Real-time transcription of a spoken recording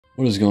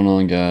What is going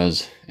on,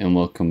 guys, and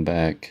welcome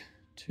back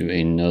to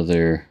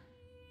another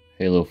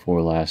Halo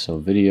 4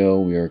 LASO video.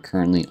 We are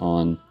currently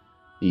on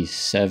the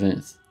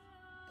 7th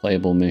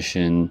playable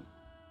mission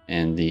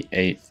and the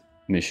 8th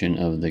mission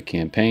of the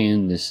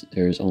campaign.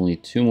 There's only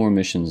 2 more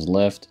missions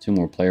left, 2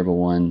 more playable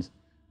ones,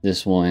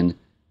 this one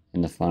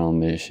and the final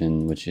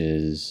mission, which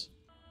is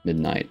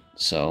Midnight.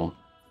 So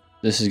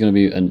this is going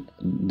to be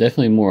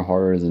definitely more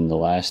harder than the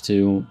last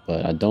 2,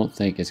 but I don't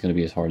think it's going to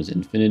be as hard as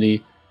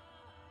Infinity.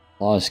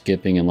 A lot of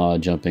skipping and a lot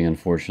of jumping,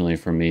 unfortunately,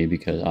 for me,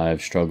 because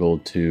I've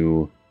struggled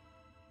to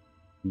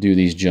do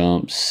these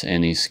jumps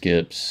and these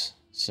skips,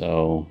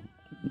 so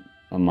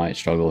I might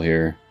struggle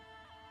here.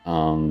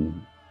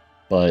 But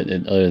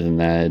other than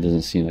that, it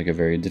doesn't seem like a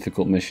very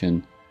difficult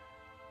mission,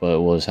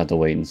 but we'll just have to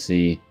wait and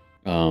see.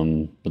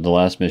 But the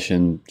last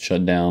mission,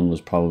 Shutdown,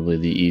 was probably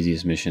the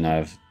easiest mission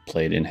I've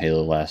played in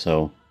Halo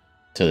LASO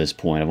to this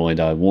point. I've only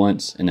died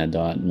once, and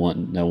that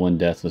one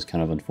death was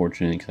kind of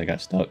unfortunate because I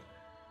got stuck.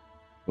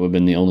 It would have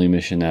been the only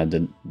mission that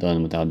I'd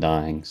done without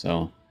dying,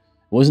 so it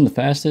wasn't the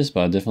fastest,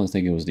 but I definitely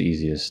think it was the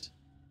easiest.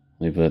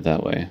 Let me put it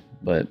that way.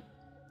 But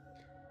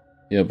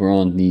yeah, we're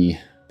on the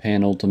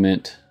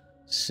penultimate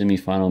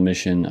semi-final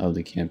mission of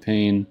the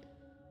campaign,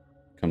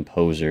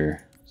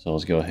 Composer. So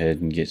let's go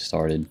ahead and get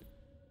started.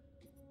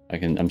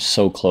 I'm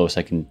so close.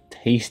 I can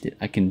taste it.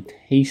 I can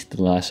taste the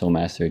LASO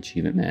Master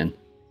achievement, man.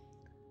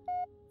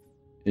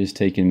 It has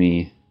taken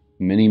me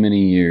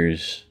many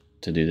years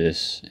to do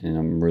this, and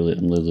I'm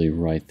literally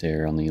right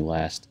there on the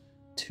last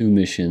 2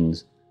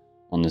 missions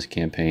on this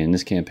campaign. And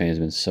this campaign has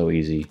been so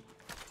easy.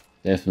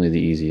 Definitely the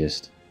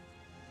easiest.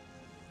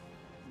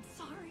 I'm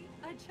sorry,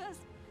 I just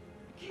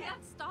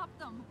can't stop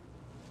them.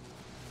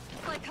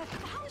 It's like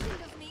 1,000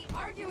 of me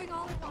arguing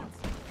all at once.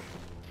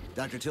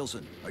 Dr.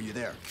 Tilson, are you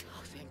there?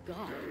 Oh, thank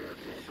God.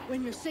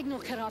 When your signal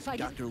cut off,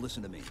 Doctor,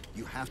 listen to me.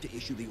 You have to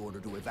issue the order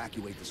to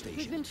evacuate the station.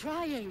 We've been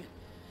trying.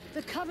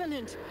 The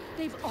Covenant,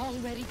 they've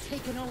already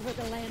taken over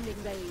the landing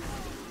base.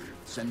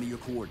 Send me your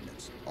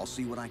coordinates. I'll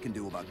see what I can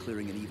do about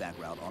clearing an evac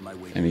route on my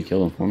way. Can you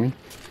kill him for me?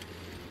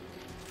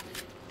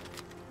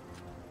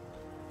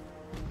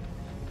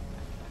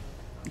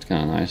 It's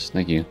kind of nice.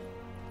 Thank you.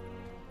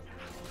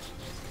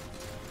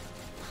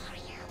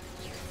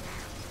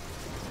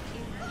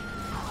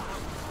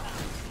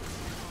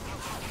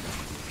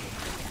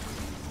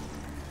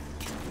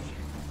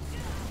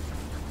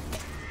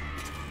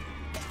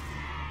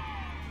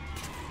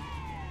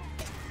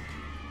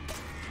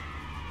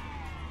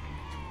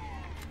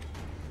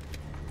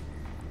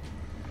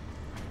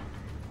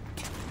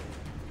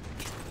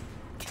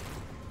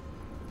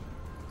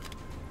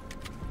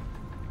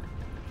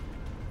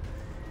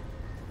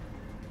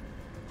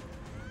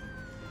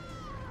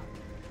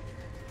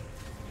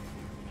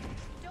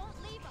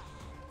 Don't leave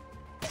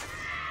us.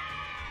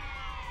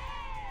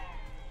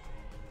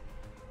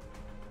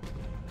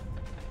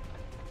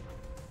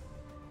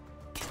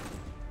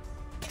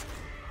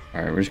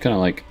 Alright, we're just kind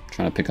of like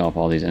trying to pick off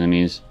all these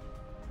enemies.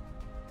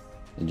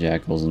 The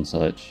jackals and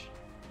such.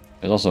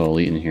 There's also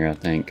elite in here, I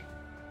think.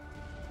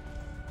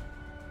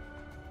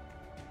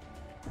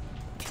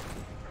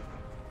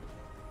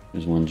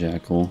 There's 1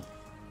 jackal.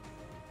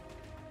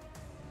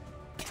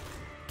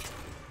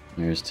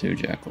 There's 2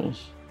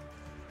 jackals.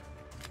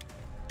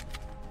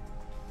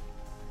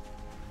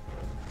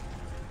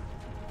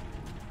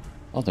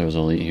 I thought there was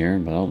elite here,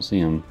 but I don't see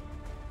him.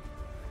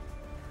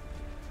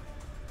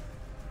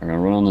 We're gonna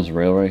run on this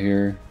rail right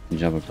here and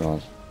jump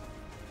across.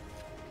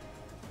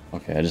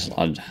 Okay,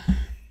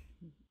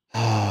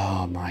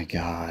 oh my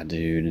god,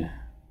 dude.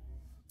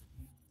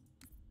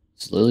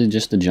 It's literally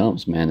just the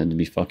jumps, man, that'd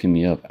be fucking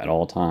me up at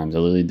all times. I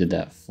literally did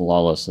that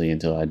flawlessly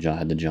until I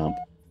had to jump.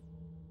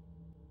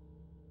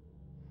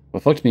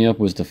 What fucked me up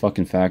was the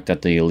fucking fact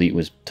that the elite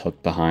was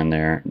tucked back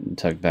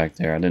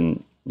there. There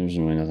was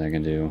really nothing I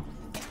can do.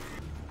 I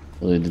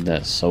literally did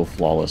that so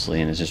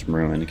flawlessly, and it's just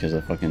ruined because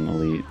of the fucking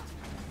elite.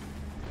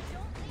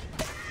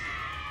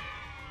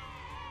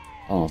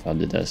 I don't know if I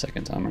did that a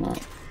second time or not.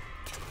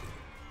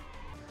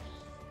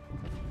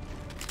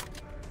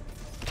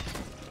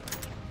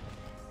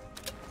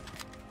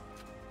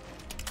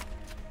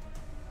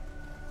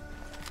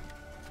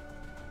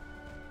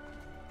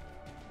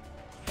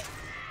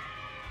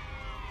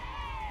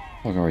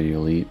 Fuck are you,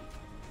 elite?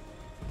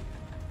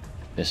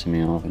 Pissing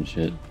me off and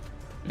shit.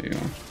 There you go.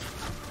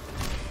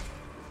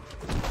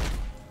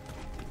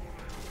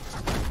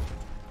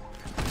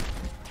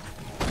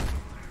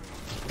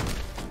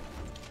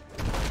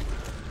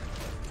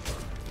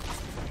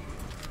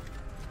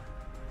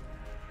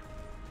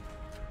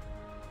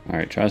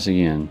 Alright, try this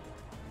again.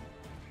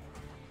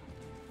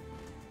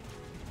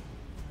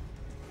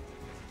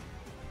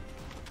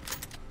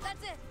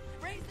 That's it.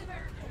 Raise the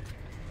barricade.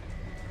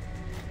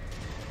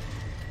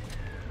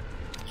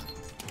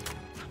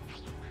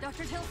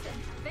 Dr. Tilson,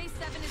 base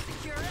 7 is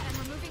secure and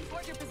we're moving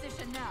toward your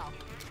position now.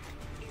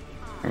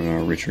 We're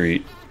gonna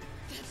retreat.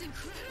 That's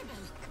incredible.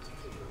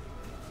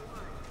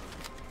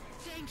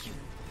 Thank you.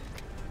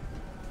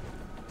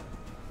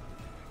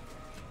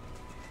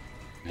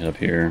 Head up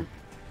here.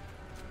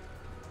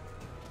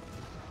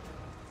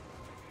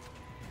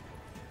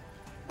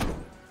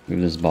 Move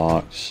this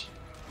box.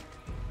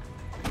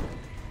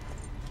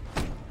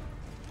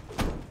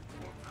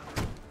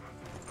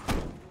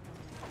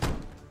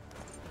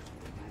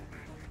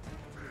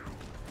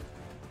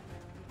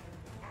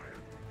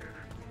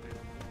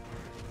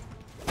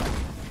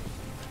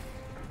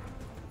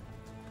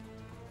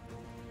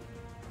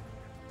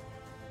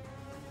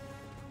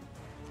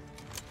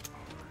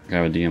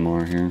 Grab a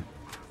DMR here.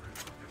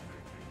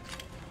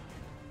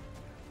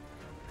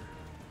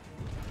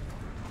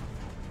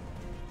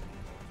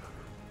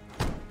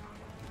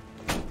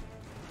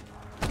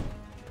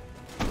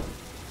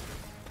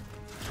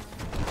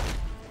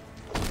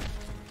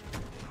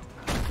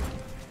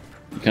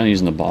 Kind of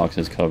using the box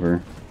as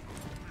cover,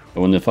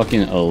 but when the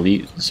fucking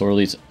sword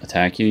elites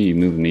attack you, you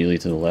move immediately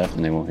to the left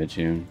and they won't hit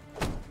you.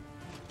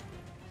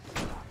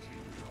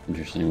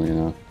 Interestingly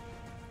enough,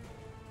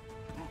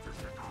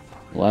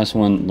 the last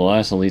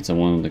elite's the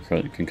one with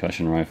the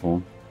concussion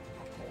rifle.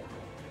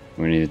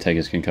 We need to take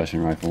his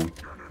concussion rifle.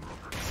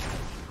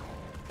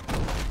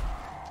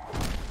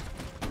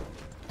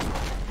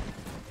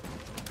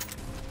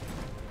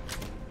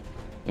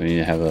 We need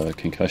to have a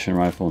concussion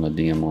rifle and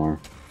a DMR.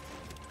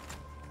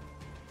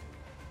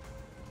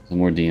 Some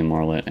more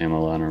DMR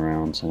ammo lying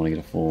around, so I want to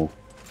get a full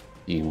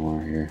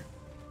DMR here.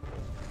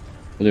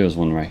 But there was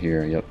one right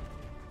here, yep.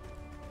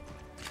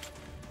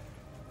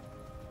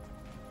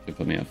 Should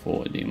put me at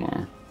full at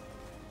DMR.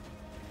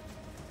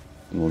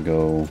 And we'll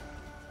go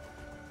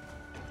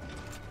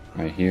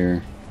right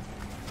here.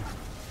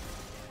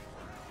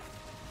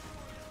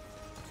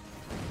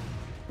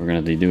 We're gonna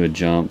have to do a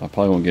jump. I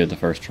probably won't get it the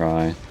first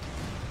try.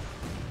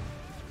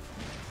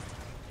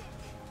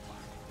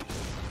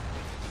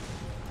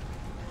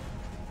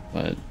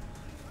 But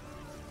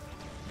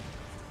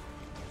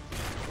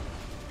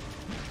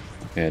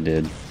okay, I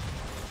did.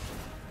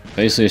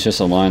 Basically, it's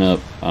just a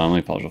lineup. Let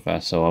me pause real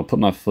fast. So I'll put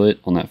my foot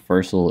on that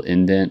first little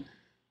indent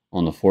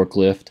on the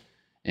forklift,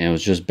 and it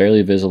was just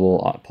barely visible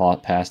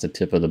past the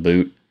tip of the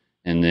boot.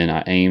 And then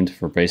I aimed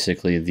for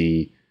basically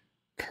the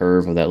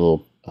curve of that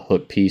little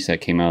hook piece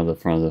that came out of the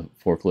front of the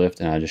forklift,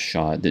 and I just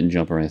shot. Didn't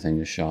jump or anything,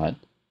 just shot,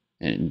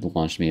 and it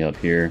launched me up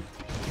here.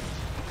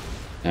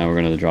 Now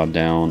we're gonna drop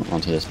down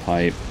onto this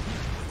pipe.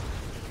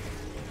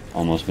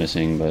 Almost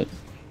missing, but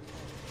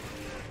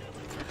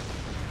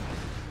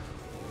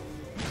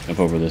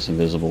jump over this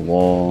invisible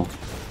wall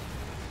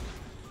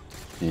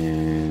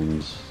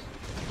and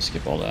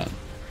skip all that.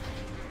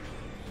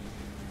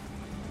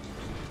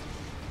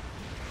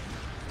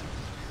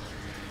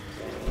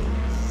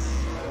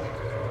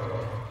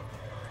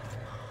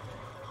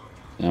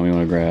 Now we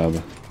want to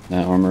grab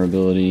that armor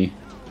ability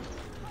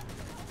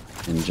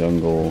and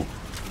jungle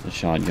the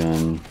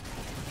shotgun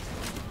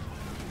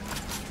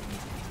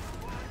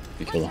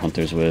to kill the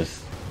hunters with.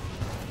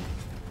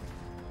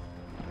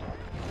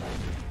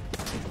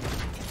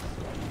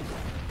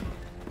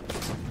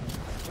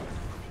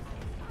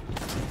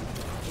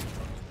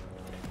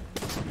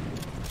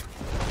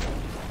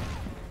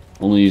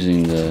 Only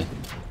using the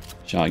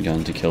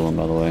shotgun to kill them,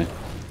 by the way.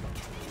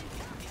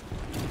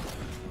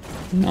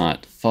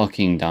 Not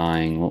fucking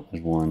dying. What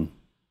was one?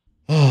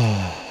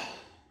 Oh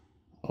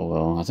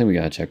well, I think we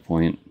got a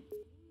checkpoint.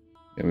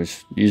 It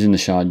was using the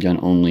shotgun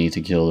only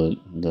to kill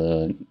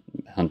the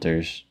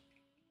hunters.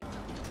 I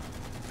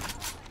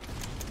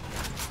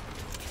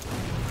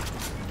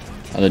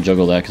had to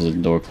juggle that because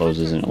the door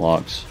closes and it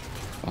locks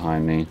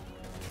behind me.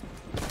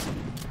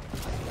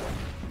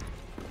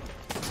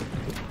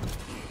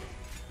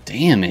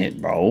 Damn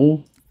it,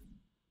 bro.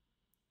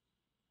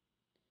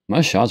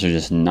 My shots are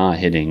just not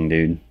hitting,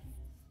 dude.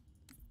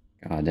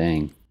 God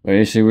dang.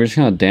 Basically, we're just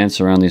gonna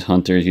dance around these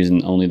hunters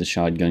using only the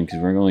shotgun because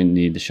we're going to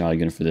need the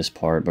shotgun for this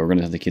part, but we're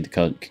gonna have to keep the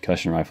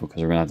concussion rifle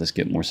because we're gonna have to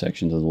skip more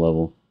sections of the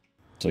level.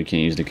 So we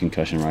can't use the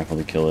concussion rifle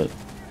to kill it.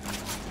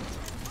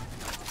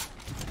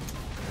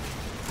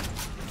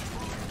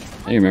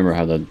 I remember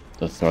how the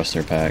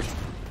thruster pack.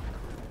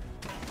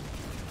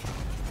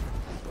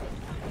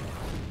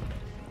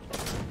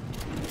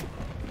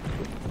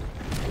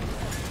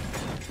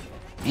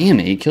 Damn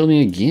it, he killed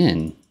me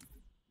again.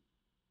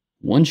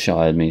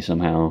 One-shotted me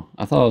somehow.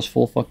 I thought I was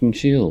full fucking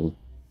shield.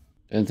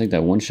 I didn't think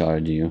that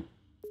one-shotted you.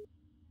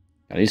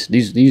 God,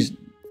 these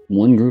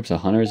one groups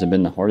of hunters have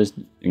been the hardest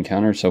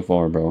encounter so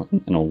far, bro,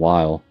 in a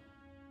while.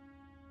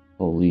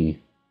 Holy.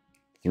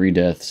 3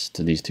 deaths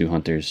to these 2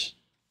 hunters.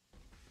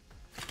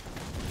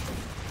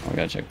 Oh, I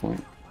got a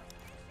checkpoint.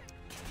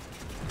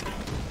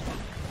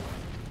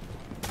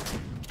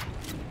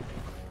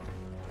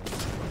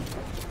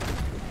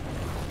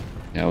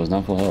 Yeah, I was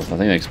not full health. I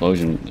think the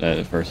explosion that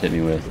it first hit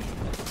me with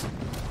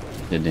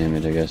did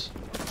damage, I guess.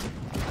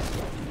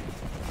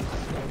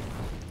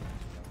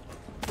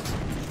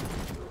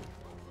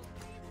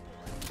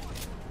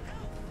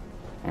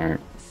 Alright.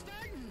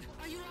 Spartan,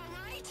 are you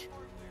alright?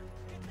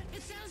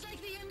 It sounds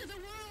like the end of the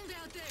world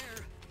out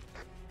there.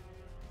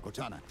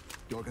 Cortana,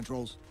 door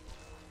controls.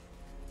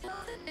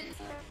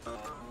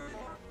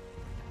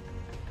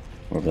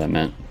 Whatever that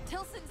meant.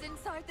 Tilson's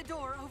inside the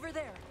door over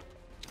there.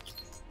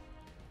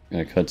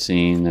 Got a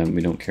cutscene that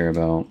we don't care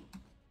about.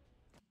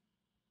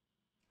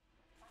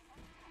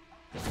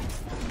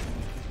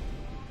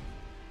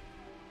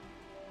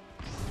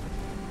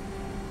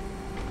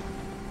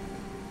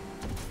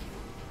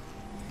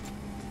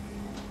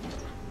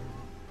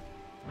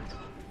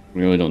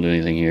 We really don't do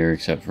anything here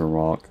except for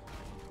rock.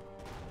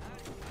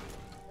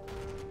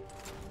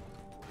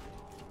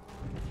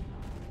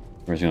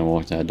 We're just gonna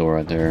walk that door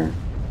right there.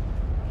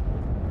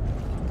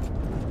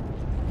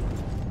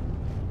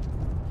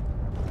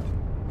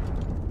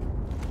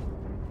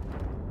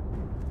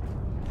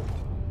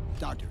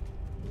 Doctor,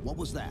 what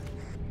was that?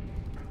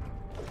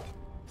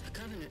 The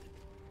Covenant.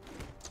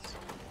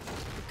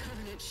 The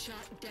Covenant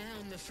shot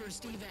down the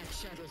first evac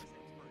shuttle.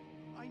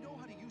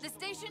 The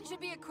station should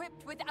be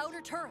equipped with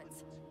outer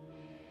turrets.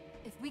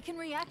 If we can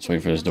react, Let's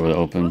wait for this door to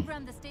open.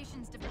 program the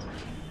station's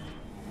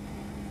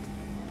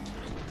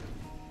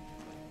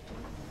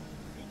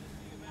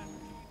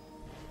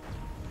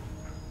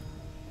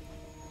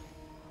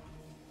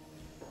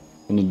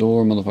Open the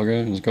door,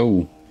 motherfucker. Let's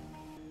go.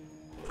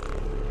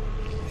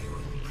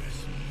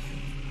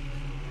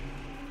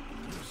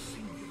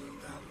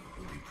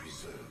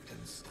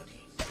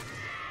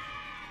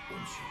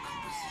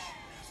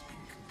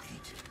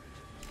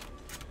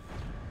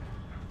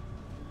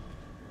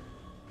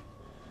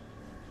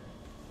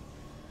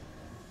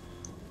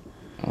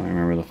 I don't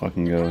remember the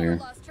fucking go here.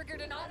 loss triggered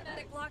an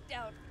automatic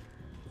lockdown.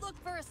 Look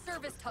for a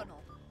service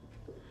tunnel.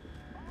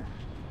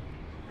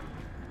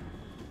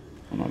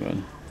 Oh my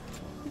bad.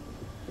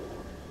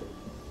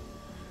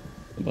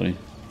 Hey, buddy.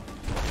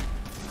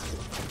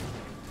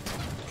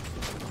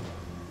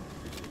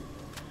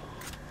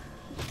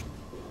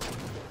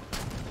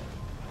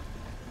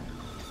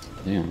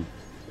 Damn.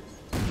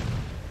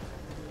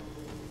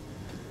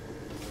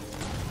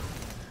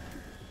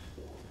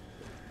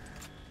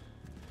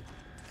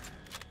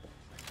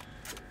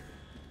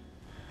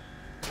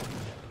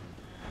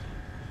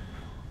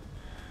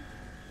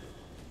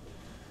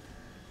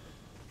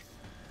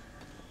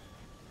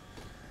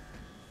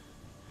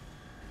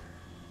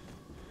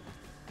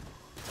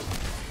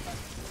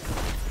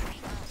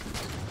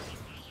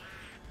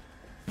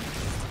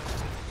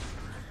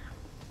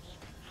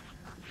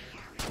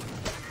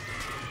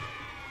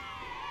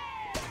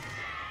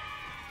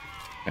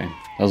 Okay,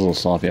 that was a little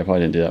sloppy. I probably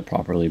didn't do that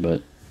properly,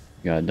 but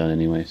got it done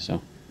anyway, so.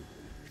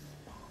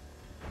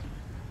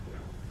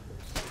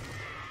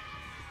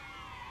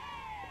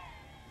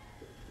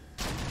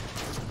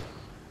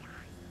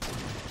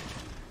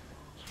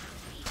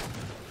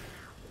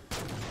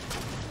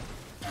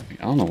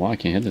 I don't know why I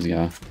can't hit this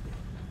guy.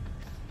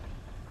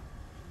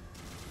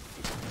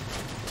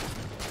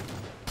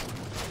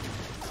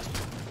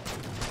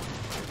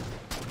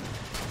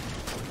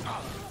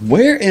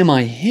 Where am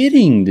I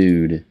hitting,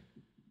 dude?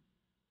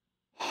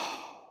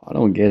 I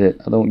don't get it.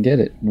 I don't get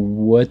it.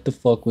 What the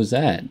fuck was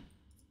that?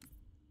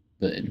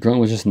 The grunt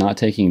was just not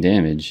taking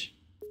damage.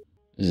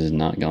 This has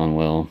not gone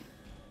well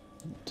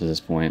to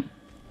this point.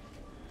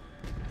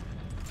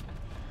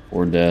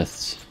 4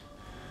 deaths.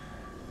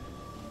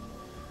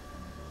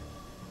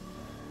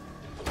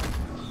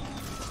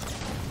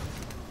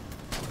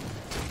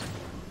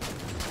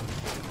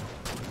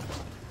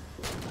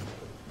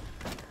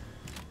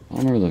 I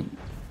don't remember the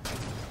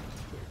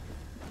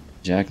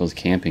Jackal's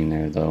camping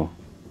there though.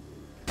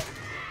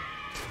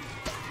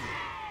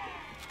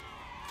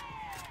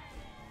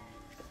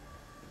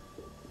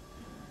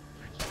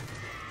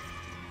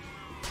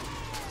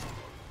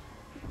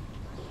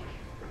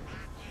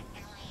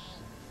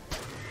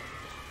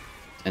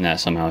 And that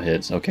somehow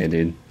hits. Okay,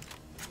 dude.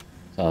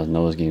 So I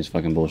know this game's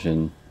fucking bullshit.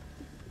 And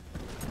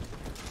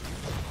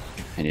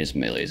he just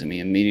melees at me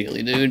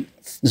immediately, dude.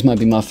 This might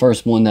be my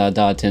first one that I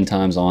died 10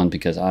 times on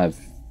because I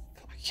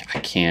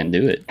can't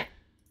do it.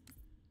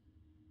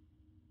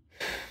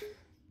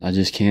 I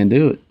just can't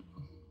do it.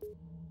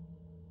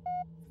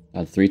 I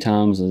had 3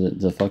 times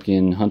the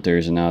fucking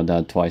hunters and now I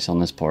died twice on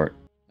this part.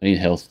 I need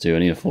health too. I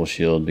need a full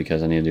shield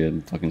because I need to do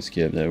a fucking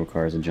skip that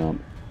requires a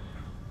jump.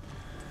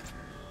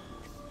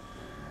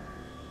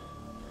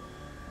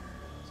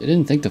 I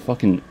didn't think the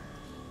fucking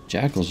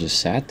jackals just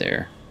sat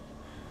there.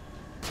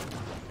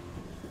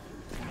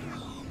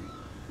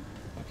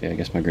 Okay, I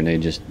guess my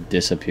grenade just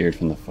disappeared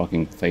from the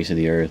fucking face of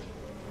the earth.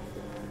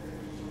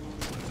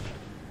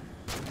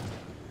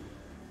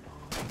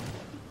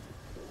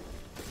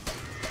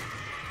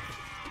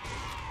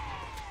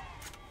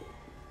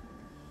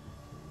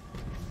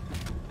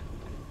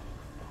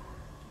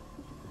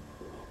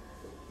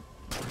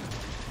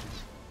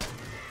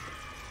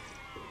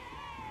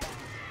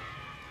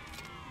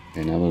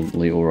 Okay, now the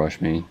elite will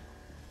rush me.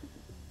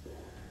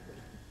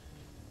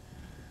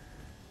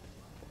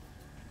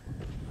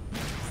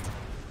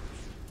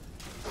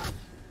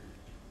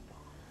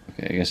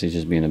 Okay, I guess he's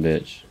just being a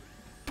bitch.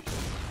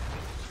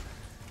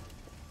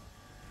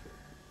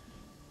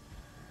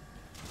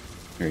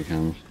 Here he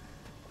comes.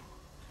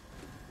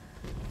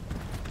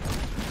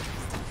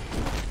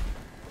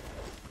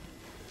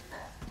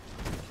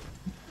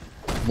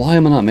 Why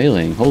am I not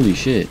meleeing? Holy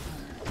shit.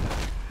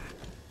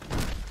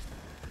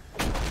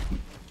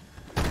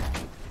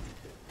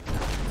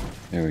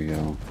 There we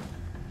go.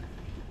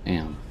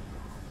 Damn.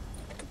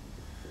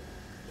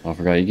 Oh, I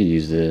forgot you could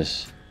use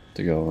this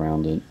to go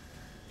around it.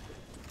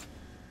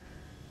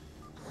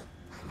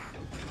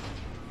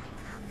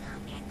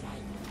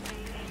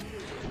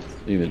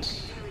 I believe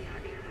it's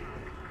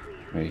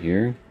Right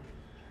here.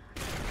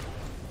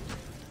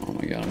 Oh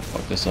my god, I'm gonna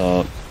fuck this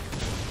up.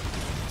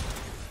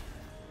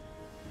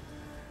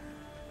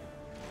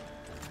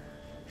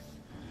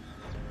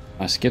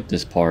 I skipped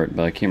this part,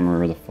 but I can't remember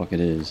where the fuck it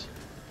is.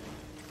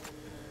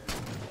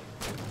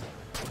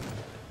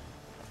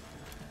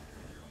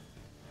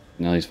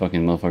 Now these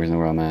fucking motherfuckers know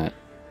where I'm at.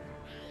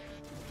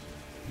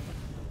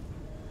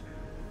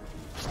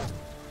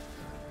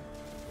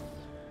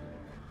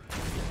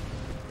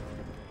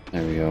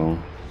 There we go.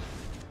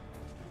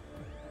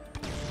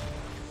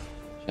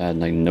 I had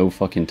like no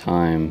fucking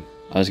time.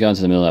 I just got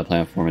into the middle of that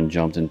platform and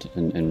jumped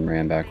and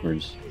ran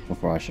backwards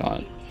before I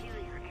shot.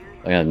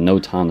 I had no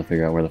time to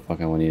figure out where the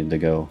fuck I needed to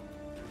go.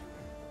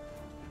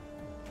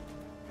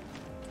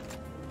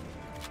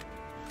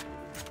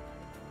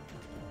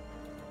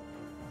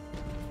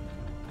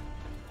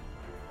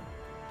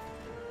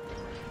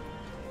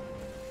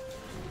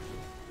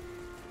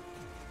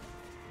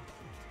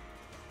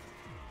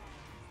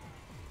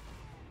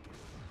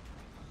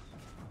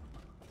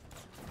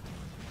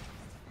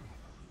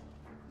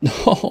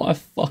 No, I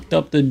fucked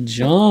up the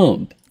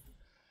jump.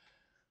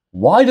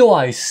 Why do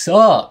I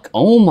suck?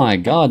 Oh my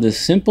god, the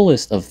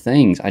simplest of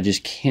things I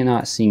just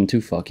cannot seem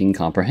to fucking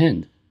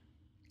comprehend.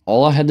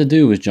 All I had to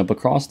do was jump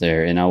across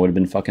there and I would have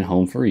been fucking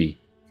home free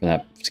for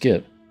that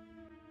skip.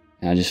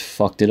 And I just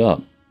fucked it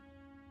up.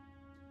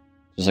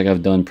 Just like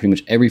I've done pretty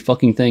much every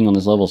fucking thing on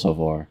this level so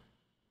far.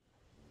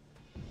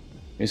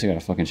 I guess I got a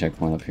fucking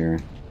checkpoint up here.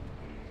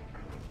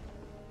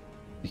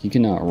 You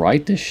cannot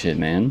write this shit,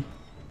 man.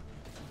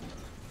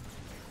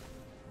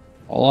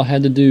 All I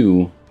had to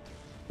do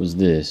was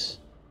this.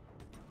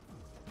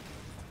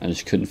 I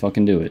just couldn't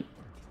fucking do it.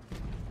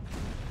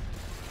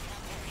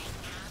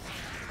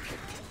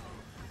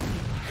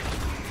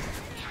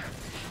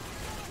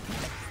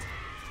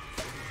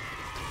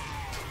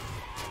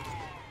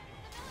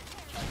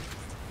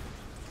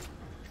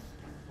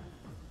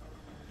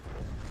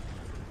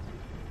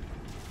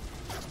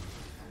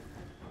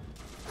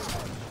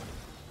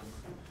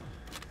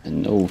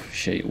 In no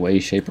way,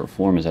 shape, or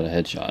form is that a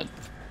headshot.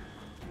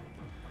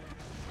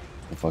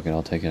 Well, fuck it,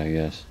 I'll take it, I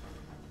guess.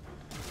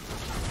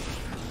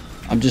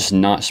 I'm just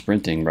not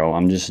sprinting, bro.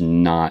 I'm just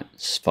not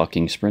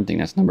fucking sprinting.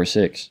 That's number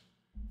 6.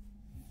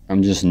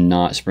 I'm just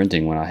not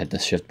sprinting when I hit the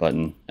shift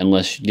button.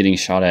 Unless getting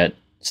shot at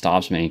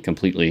stops me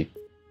completely.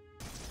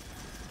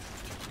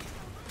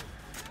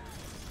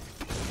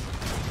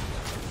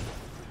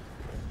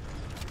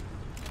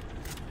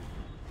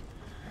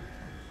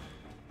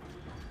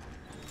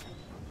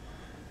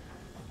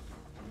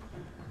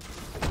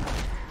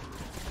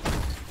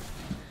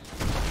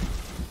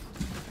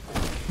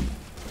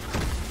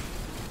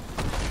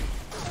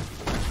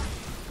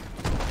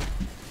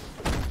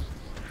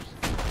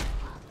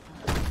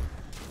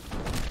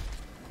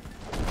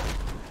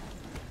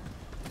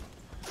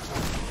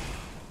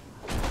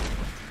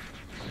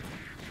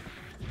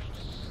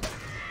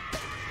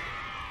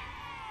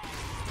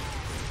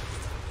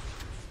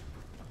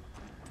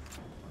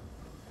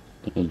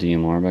 No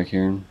DMR back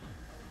here. I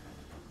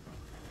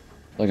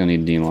feel like I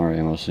need DMR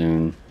ammo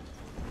soon.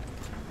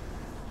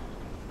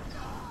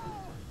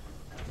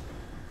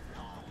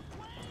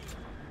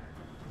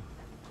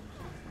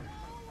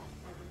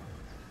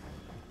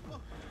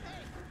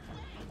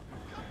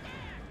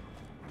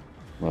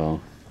 Well,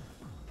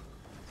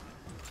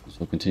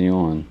 so continue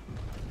on.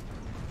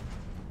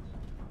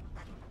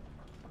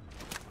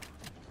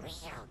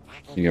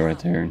 You go right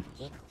there.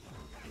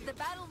 The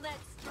battle net's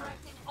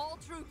directing all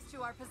troops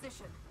to our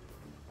position.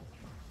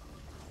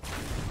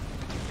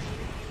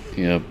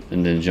 Yep,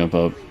 and then jump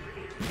up.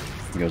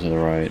 Go to the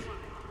right.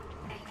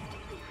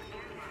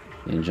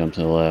 Then jump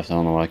to the left. I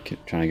don't know why I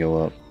keep trying to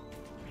go up.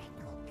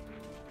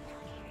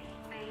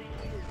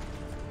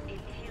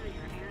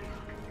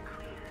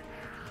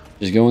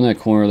 Just go in that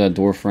corner of that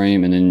door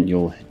frame and then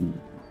you'll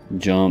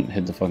jump,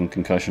 hit the fucking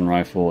concussion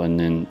rifle, and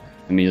then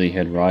immediately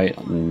head right,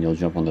 and then you'll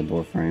jump on the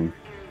door frame.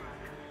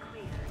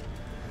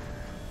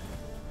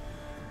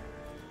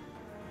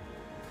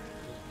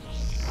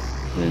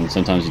 Then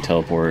sometimes you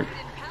teleport.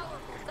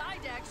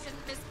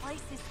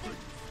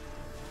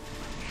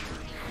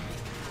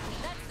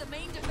 That's the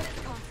main defense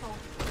console.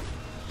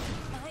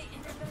 My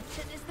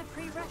intervention is the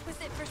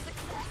prerequisite for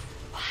success.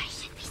 Why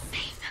should we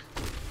save them?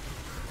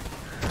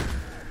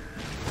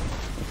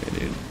 Okay,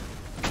 dude.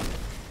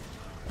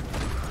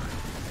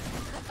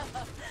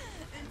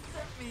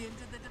 Insert me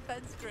into the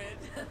defense grid.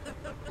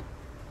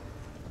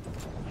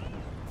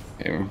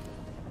 Okay,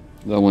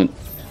 that went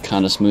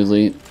kind of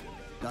smoothly.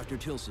 Dr.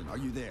 Tilson, are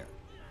you there?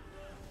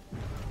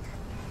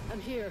 I'm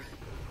here.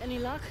 Any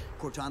luck?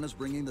 Cortana's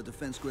bringing the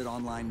defense grid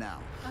online now.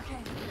 Okay,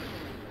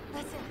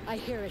 that's it. I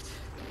hear it.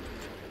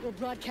 We'll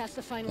broadcast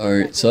the final.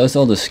 Alright, so that's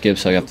all the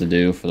skips I have to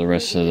do for the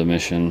rest of the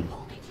mission.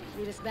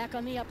 Meet us back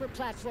on the upper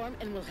platform,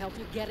 and we'll help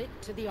you get it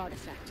to the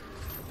artifact.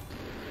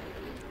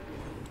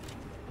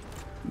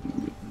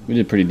 We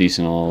did pretty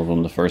decent on all of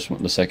them. The first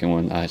one, the second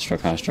one, I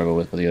kind of struggled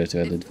with, but the other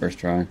two I did the first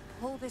try.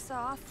 Pull this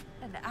off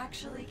and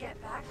actually get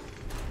back.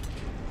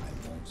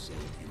 I won't say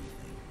anything.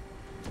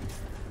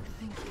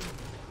 Thank you.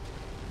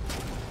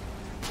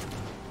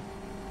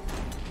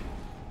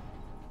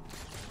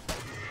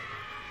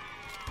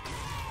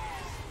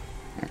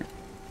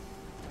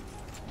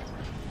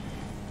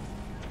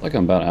 Like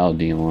I'm about out of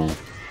DMR.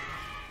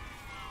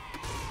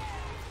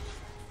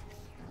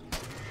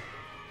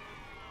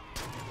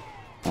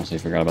 Honestly,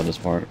 forgot about this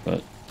part,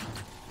 but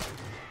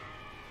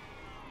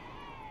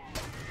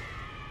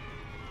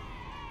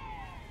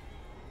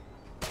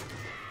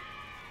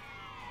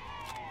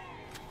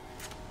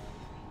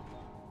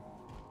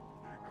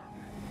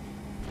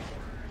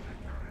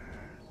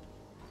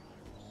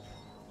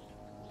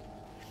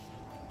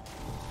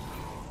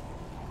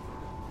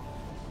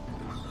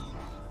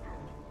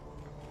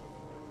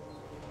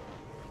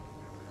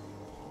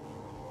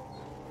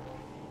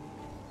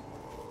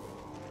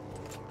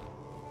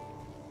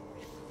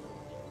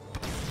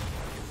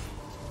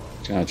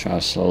just gotta try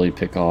to slowly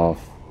pick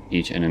off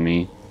each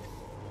enemy.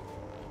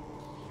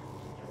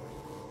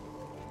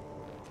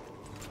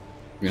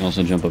 We can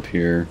also jump up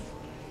here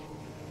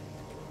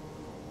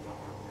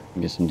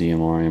and get some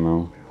DMR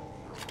ammo.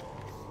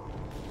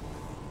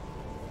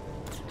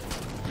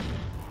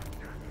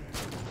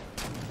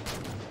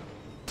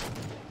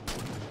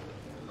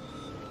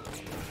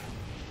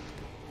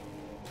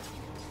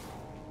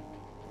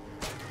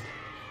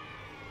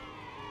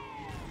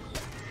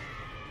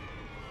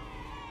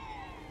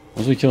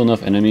 Once we kill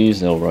enough enemies,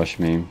 they'll rush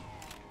me,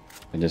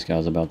 like this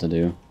guy's about to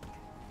do.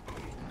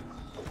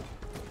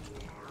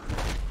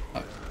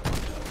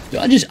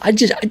 I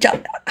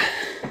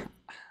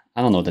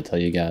don't know what to tell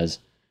you guys.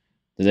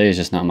 Today is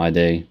just not my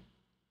day.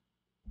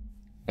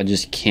 I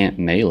just can't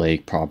melee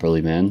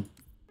properly, man.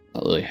 I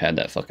really had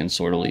that fucking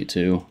sword elite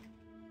too.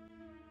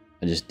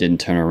 I just didn't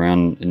turn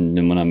around, and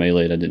then when I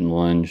meleeed, I didn't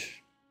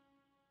lunge.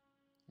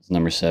 It's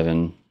number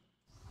 7.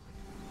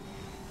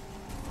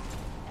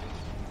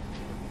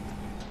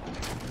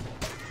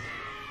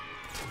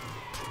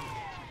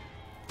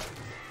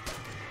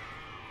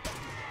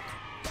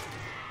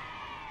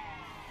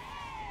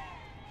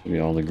 Should be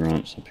all the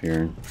grunts up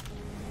here.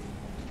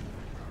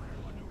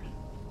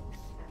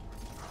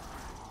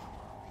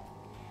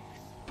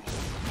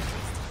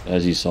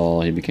 As you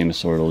saw, he became a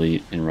sword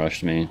elite and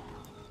rushed me.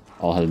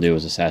 All I had to do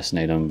was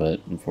assassinate him,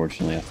 but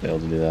unfortunately I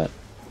failed to do that.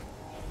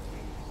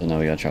 So now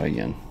we gotta try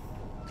again.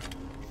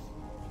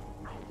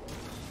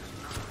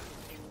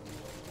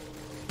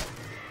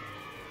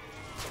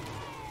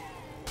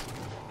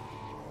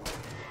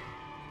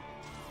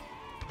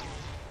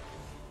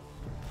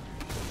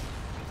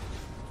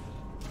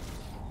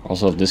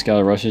 Also, if this guy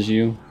rushes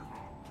you,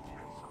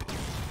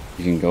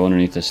 you can go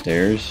underneath the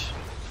stairs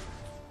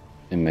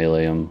and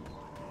melee him.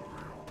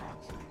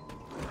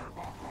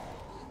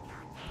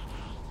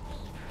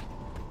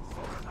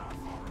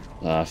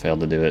 I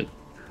failed to do it.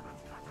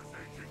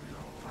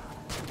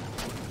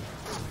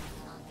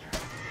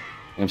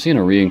 I'm seeing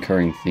a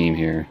reoccurring theme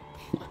here.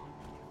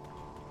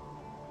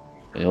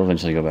 It'll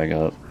eventually go back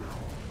up.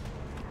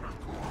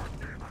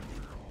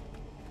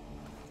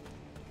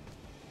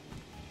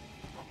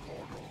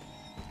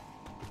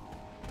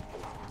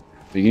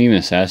 But you can even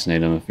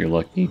assassinate him if you're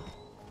lucky.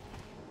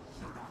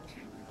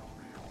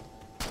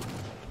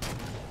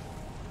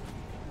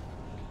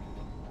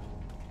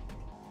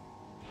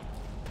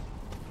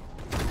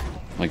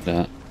 Like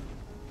that.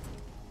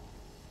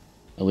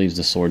 That leaves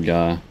the sword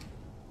guy.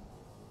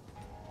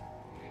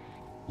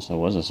 So it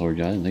was a sword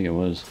guy, I didn't think it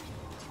was.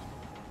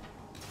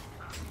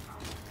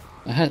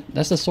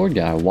 That's the sword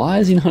guy. Why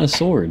is he not a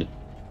sword?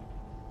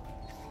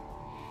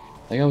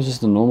 I think I was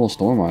just a normal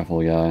storm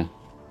rifle guy.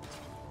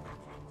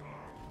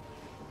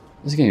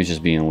 This game is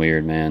just being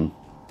weird, man.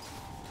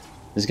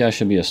 This guy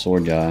should be a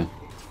sword guy,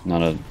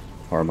 not a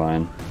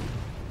carbine.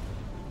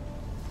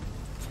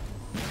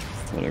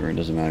 Whatever, it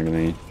doesn't matter to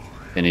me.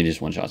 And he just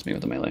one-shots me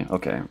with a melee.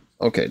 Okay.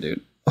 Okay,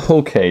 dude.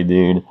 Okay,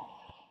 dude.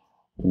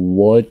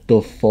 What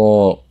the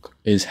fuck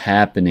is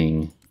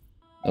happening?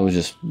 That was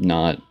just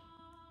not...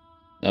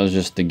 That was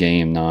just the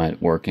game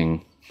not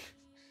working.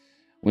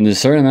 When a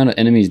certain amount of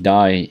enemies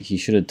die, he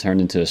should have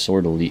turned into a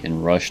sword elite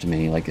and rushed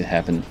me like it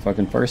happened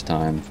fucking first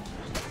time.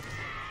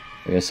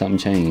 I guess something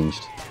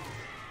changed.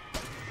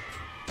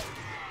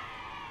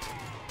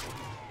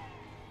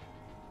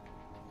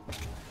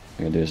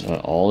 I gotta do this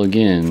all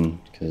again,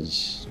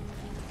 because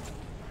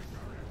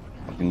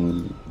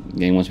fucking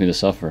game wants me to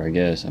suffer, I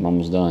guess. I'm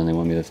almost done. They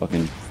want me to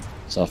fucking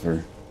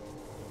suffer.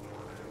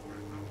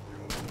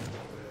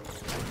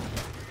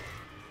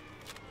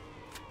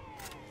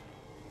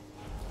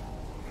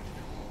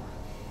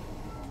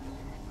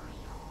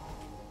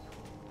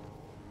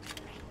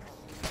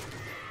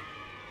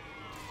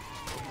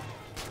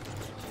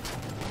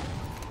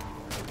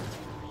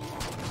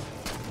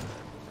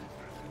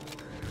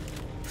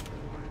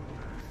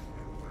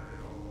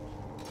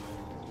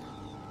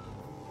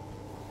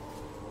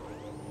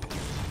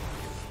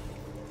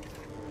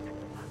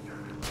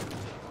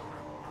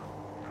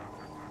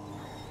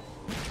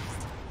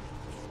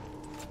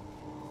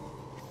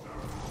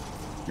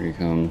 Here he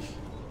comes.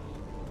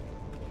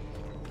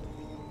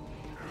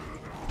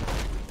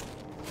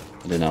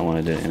 I did not want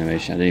to do an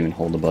animation. I didn't even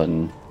hold the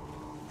button.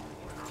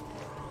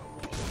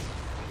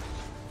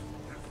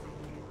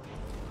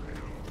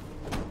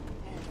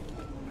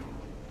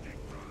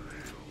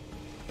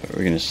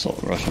 We're gonna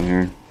rush him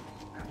here.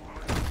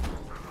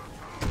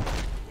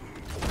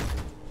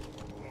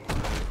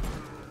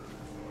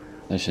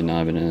 That should not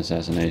have been an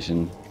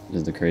assassination,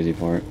 is the crazy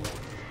part.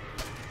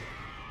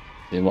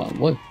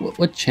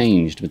 What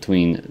changed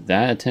between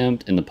that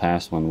attempt and the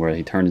past one where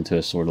he turned into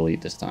a sword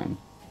elite this time?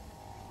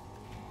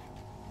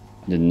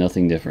 I did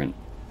nothing different.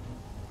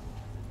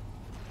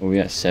 Were we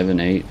at 7,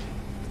 8?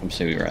 I'm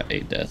saying we were at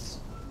 8 deaths.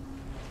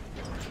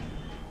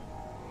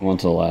 On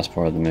to the last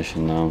part of the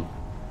mission now.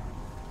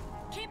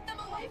 Keep them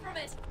away from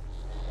it!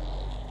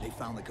 They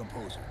found the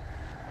composer.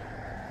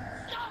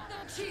 Stop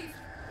them, Chief!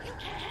 You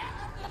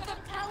can't let them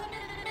tell him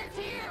it's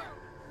here!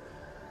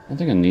 I don't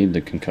think I need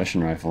the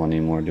concussion rifle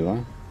anymore, do I? I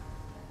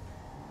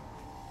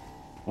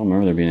don't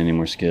remember there being any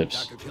more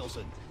skips. Dr.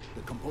 Kilson,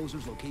 the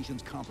composer's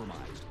location's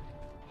compromised.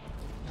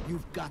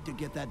 You've got to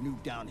get that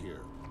nuke down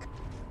here.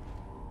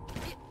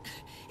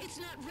 It's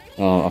not ready.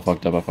 Oh, I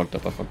fucked up, I fucked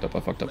up.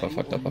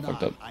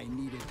 I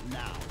need it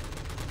now.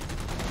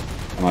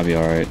 I might be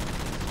alright.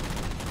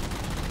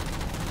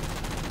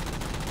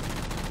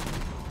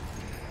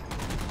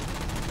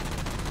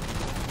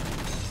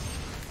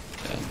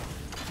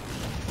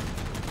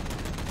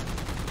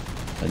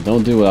 Yeah.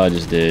 Don't do what I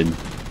just did,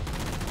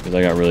 because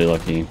I got really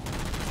lucky.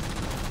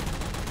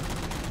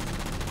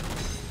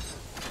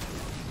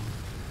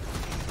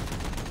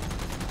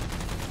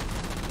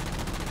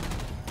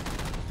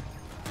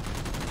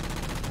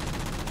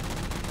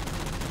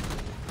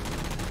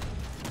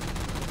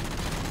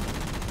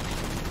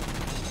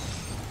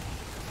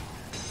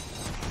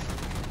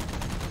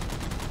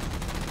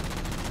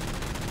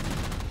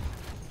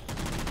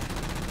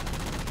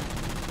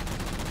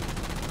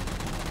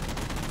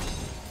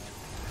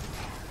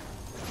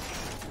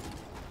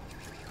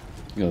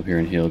 Go up here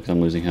and heal because I'm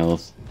losing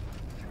health.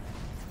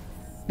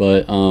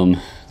 But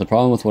the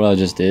problem with what I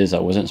just did is I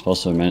wasn't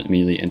supposed to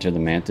immediately enter the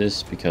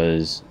Mantis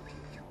because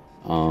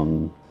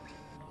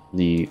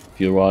the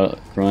fuel rod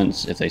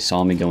grunts, if they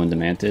saw me go into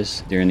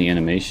Mantis during the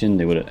animation,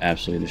 they would have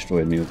absolutely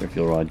destroyed me with their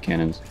fuel rod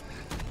cannons.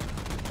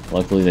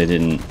 Luckily they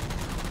didn't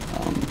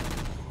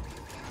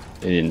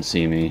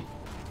see me.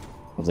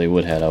 If they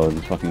would have, I would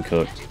have fucking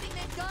cooked. Everything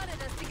they've got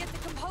at us to get the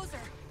composer.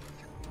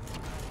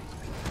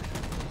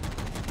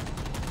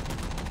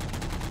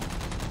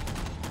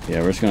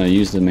 Yeah, we're just going to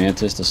use the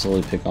Mantis to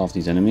slowly pick off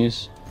these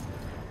enemies.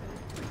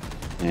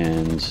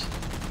 And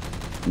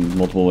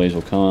multiple ways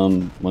will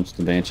come. Once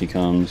the Banshee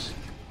comes,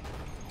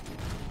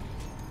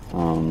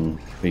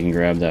 we can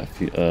grab that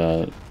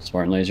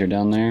Spartan laser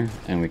down there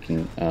and we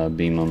can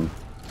beam them.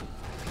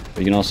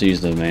 We can also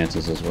use the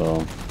Mantis as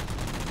well.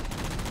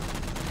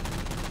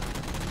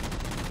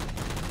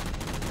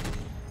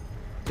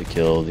 To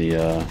kill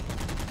the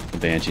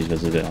Banshees, but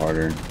it's a bit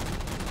harder.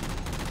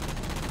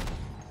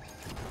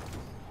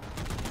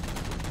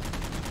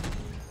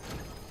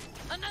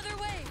 Another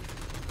wave!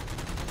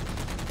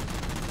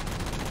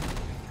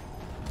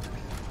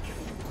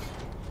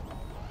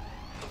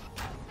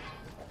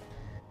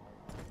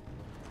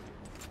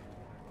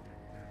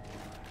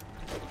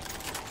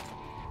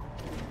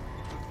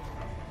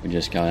 We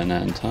just got in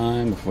that in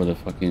time before the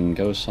fucking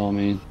ghost saw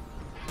me.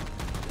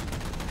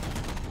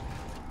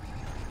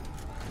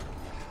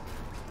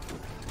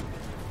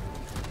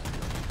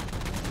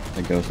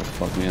 That ghost will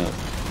fuck me up.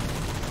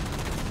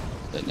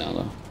 Dead now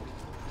though.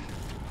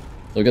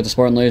 Look at the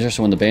Spartan laser,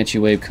 so when the Banshee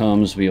wave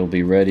comes, we'll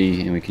be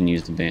ready and we can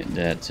use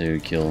that to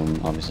kill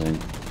them, obviously.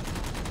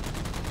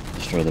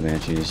 Destroy the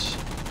Banshees.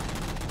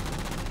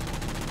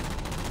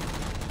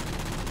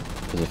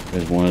 Because if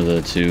there's one of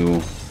the two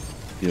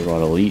fuel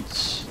rod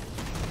elites,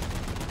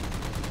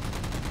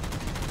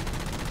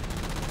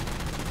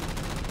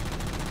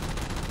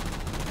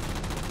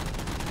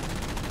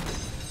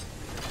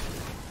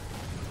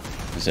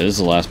 so this is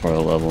the last part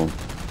of the level.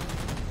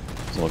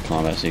 It's a little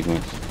combat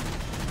sequence.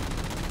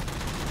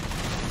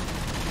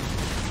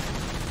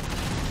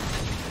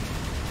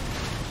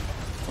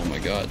 Oh my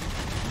god.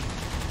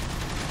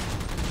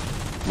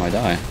 I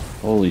die.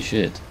 Holy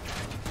shit.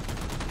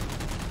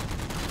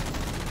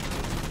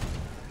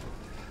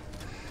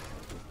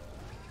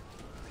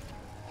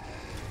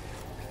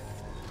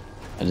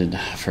 I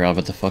forgot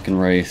about the fucking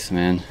Wraith,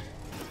 man.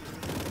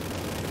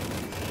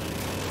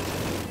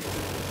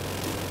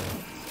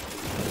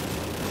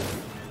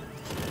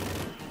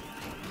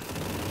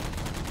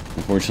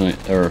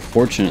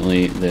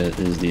 Fortunately, that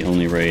is the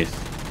only Wraith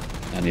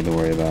I need to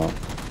worry about.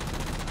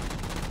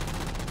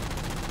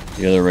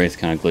 The other Wraith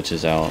kind of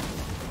glitches out.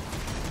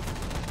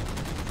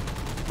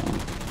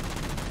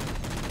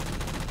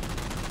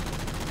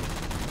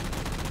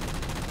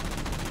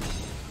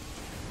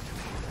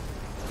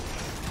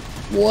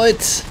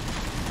 What?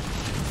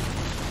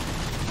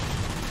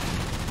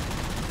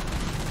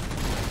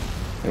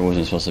 There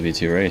wasn't supposed to be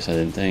two Wraiths, I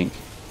didn't think.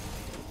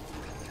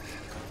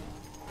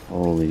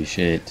 Holy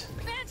shit.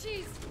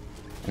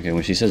 Okay,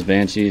 when she says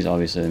Banshees,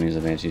 obviously that means the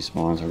Banshee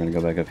spawns. We're gonna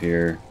go back up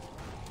here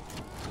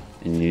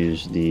and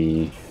use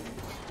the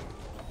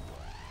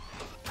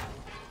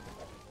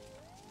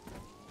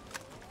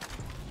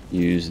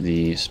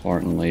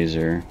Spartan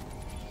laser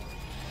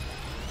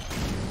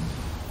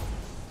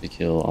to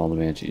kill all the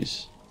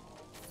Banshees.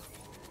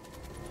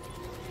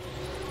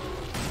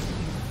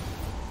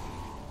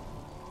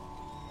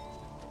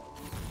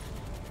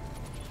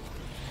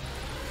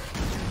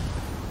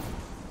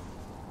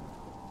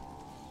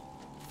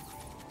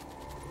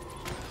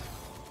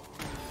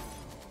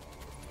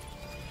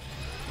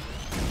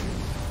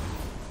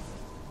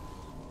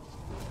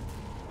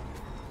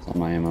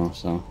 my ammo,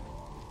 so.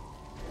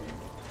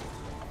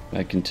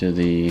 Back into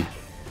the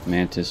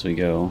Mantis we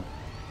go.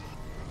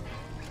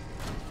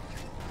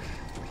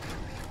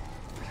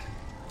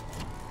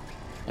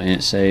 Playing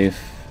it safe.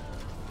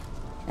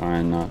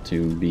 Trying not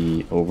to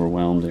be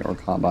overwhelmed or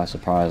caught by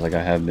surprise like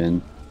I have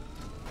been.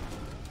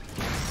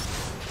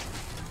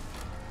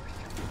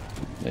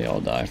 They all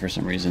die for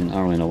some reason. I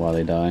don't really know why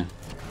they die.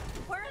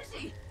 Where is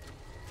he?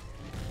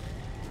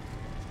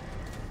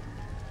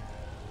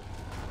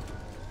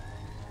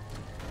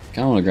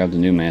 Kinda want to grab the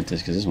new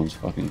Mantis because this one's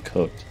fucking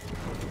cooked.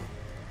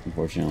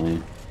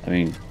 Unfortunately. I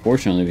mean,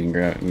 fortunately we can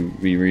grab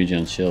we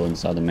regen chill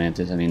inside the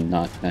Mantis. I mean,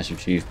 not Master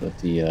Chief, but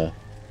the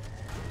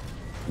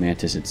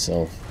Mantis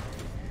itself.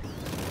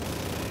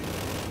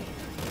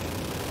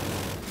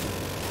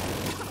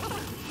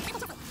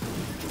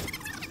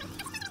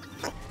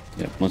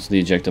 Yep, once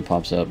the ejecta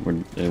pops up,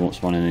 it won't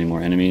spawn in any more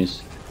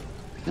enemies.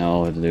 Now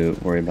all we have to do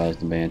worry about is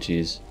the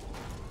Banshees.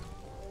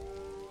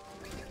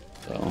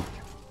 So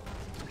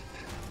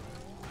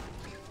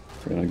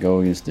we're gonna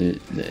go against the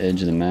edge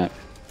of the map,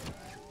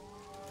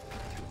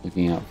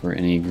 looking out for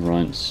any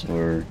grunts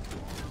or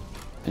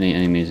any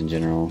enemies in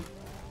general.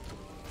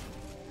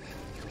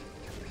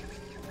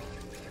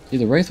 See,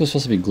 the Wraith was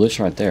supposed to be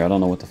glitched right there. I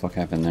don't know what the fuck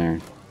happened there.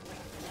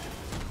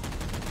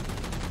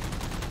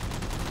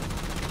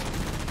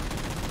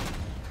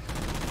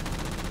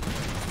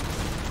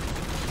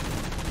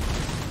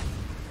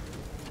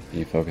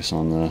 You focus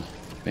on the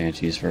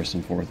Banshees first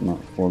and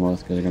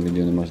foremost, because they're going to be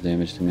doing the most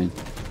damage to me.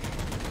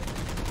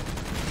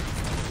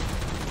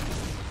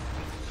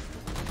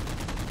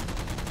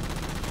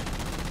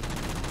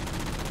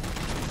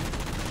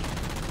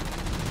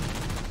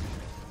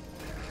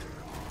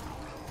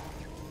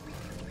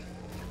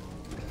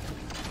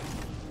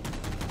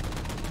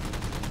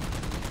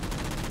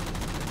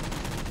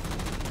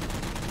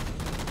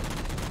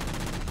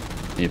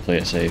 Need to play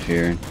it safe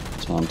here.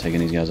 That's why I'm taking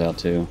these guys out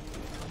too.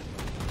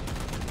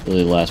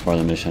 Really, the last part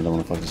of the mission, I don't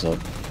want to fuck this up.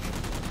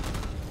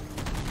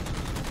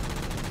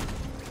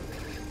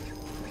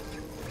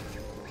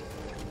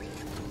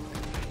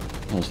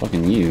 That was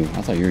fucking you.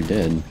 I thought you were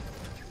dead.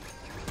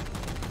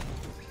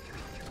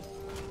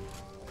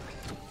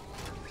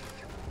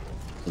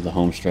 The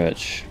home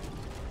stretch.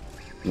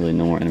 Really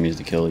no more enemies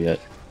to kill yet.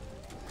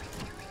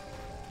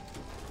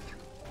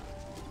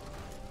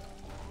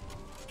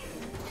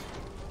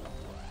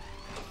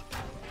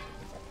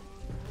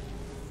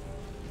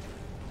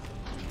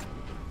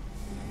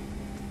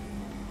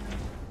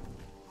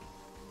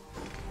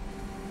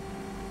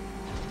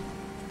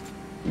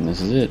 And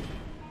this is it.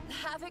 The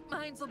Havoc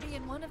mines will be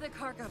in one of the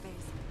cargo bays.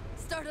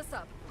 Start us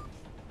up.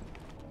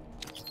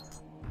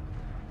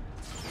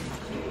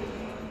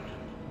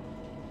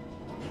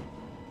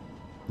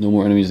 No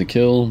more enemies to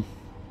kill.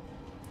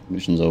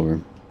 Mission's over.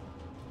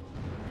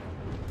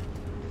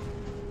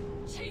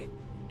 Chief,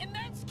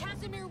 immense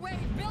Casimir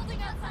wave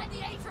building outside the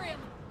atrium.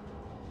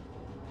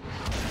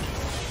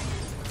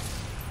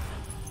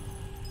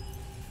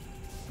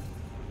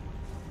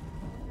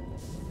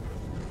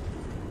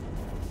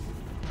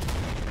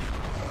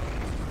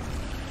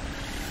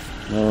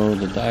 No,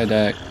 the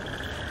Didac.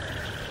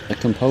 The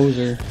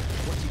Composer.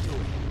 What's he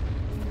doing?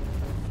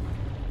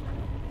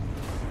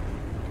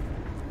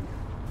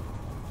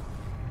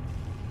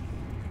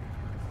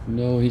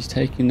 No, he's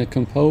taking the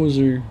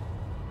Composer.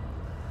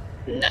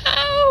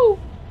 No!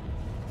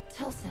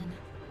 Tilson,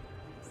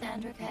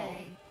 Sandra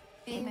Kay,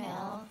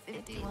 female,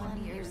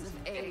 51 years of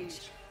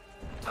age,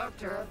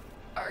 doctor of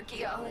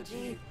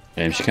archaeology.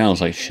 Damn, she kind of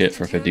looks like shit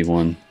for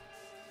 51.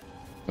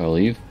 Do I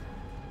leave?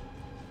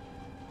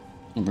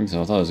 I don't think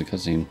so. I thought it was a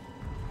cutscene.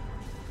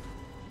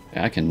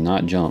 Yeah, I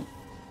cannot jump.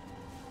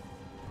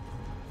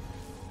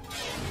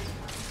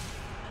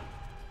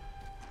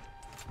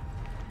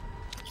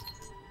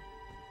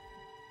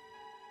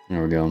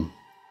 There we go.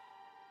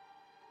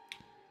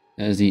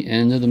 That is the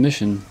end of the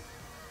mission.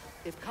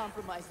 If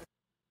compromised.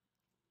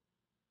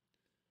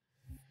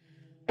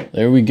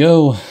 There we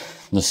go.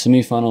 The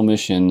semi-final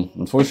mission.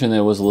 Unfortunately,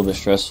 it was a little bit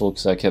stressful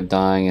because I kept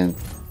dying, and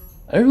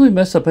I didn't really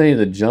mess up any of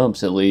the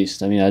jumps, at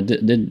least. I mean, I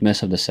did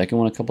mess up the second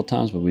one a couple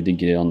times, but we did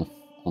get it on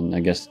I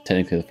guess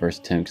technically the first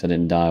attempt because I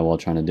didn't die while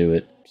trying to do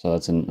it. So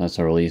that's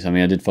a release. I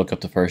mean, I did fuck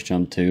up the first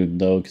jump too,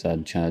 though, because I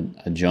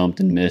jumped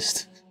and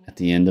missed at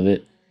the end of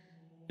it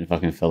and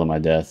fucking fell to my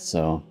death.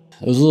 So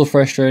it was a little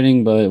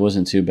frustrating, but it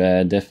wasn't too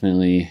bad.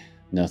 Definitely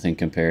nothing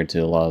compared to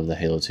a lot of the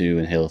Halo 2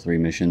 and Halo 3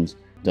 missions.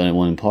 Done it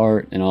one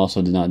part, and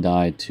also did not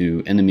die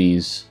to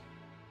enemies.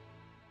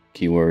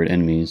 Keyword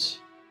enemies.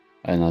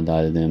 I did not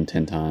die to them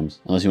 10 times.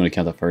 Unless you want to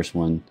count the first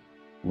one,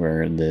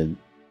 where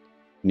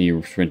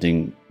me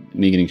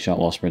getting shot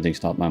while sprinting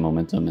stopped my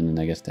momentum, and then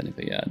I guess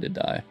technically, yeah, I did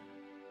die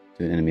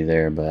to an enemy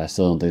there, but I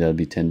still don't think that would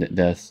be 10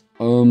 deaths.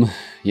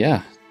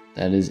 Yeah,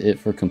 that is it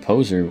for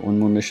Composer. One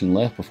more mission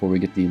left before we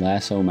get the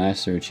LASO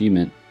Master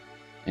Achievement,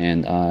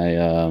 and I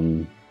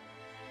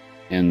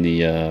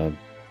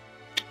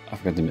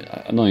forgot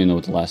I don't even know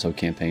what the LASO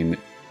campaign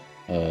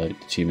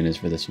achievement is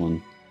for this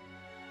one.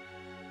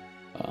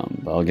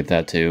 But I'll get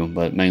that too.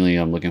 But mainly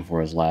I'm looking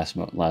for is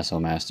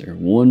LASO Master.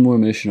 One more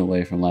mission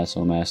away from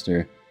LASO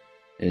Master.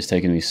 It's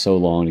taken me so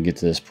long to get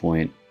to this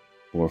point.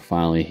 But we're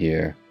finally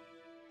here.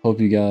 Hope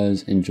you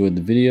guys enjoyed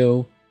the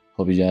video.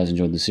 Hope you guys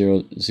enjoyed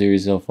the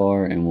series so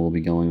far. And we'll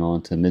be going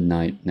on to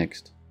Midnight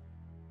next.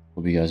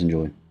 Hope you guys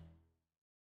enjoy.